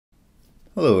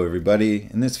Hello everybody.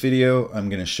 In this video I'm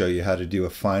going to show you how to do a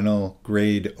final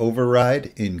grade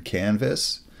override in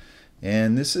Canvas.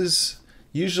 And this is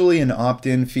usually an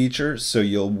opt-in feature, so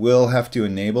you will have to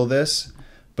enable this,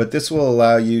 but this will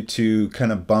allow you to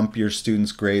kind of bump your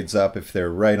students' grades up if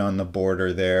they're right on the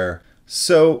border there.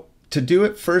 So to do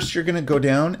it, first you're going to go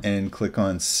down and click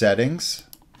on Settings.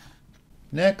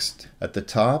 Next, at the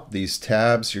top, these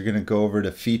tabs, you're going to go over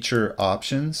to Feature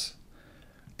Options,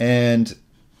 and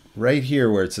right here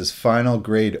where it says Final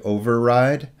Grade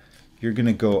Override, you're going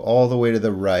to go all the way to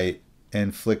the right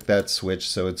and flick that switch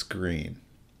so it's green.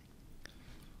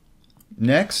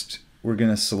 Next, we're going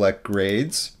to select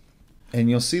Grades, and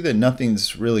you'll see that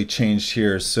nothing's really changed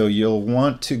here, so you'll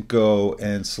want to go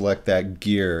and select that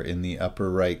gear in the upper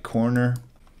right corner.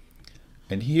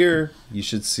 And here you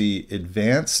should see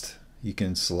Advanced. You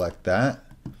can select that,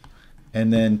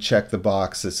 and then check the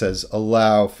box that says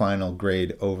Allow Final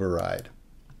Grade Override,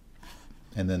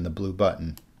 and then the blue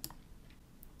button.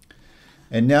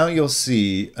 And now you'll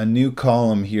see a new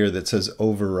column here that says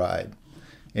Override.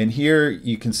 And here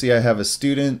you can see I have a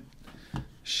student.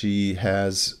 She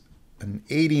has an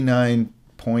 89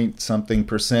 point something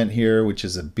percent here, which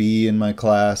is a B in my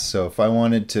class. So if I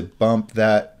wanted to bump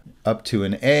that up to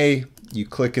an A, you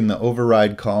click in the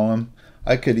Override column.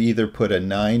 I could either put a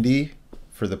 90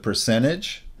 for the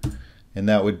percentage, and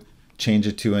that would change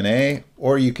it to an A,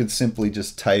 or you could simply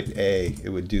just type A. It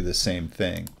would do the same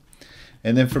thing.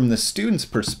 And then from the student's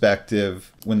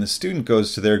perspective, when the student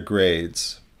goes to their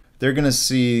grades, they're going to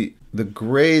see the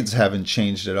grades haven't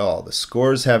changed at all. The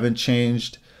scores haven't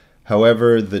changed.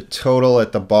 However, the total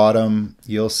at the bottom,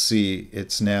 you'll see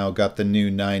it's now got the new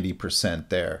 90%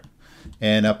 there.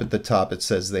 And up at the top it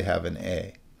says they have an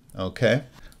A. Okay?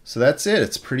 So that's it.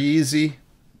 It's pretty easy.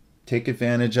 Take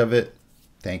advantage of it.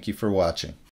 Thank you for watching.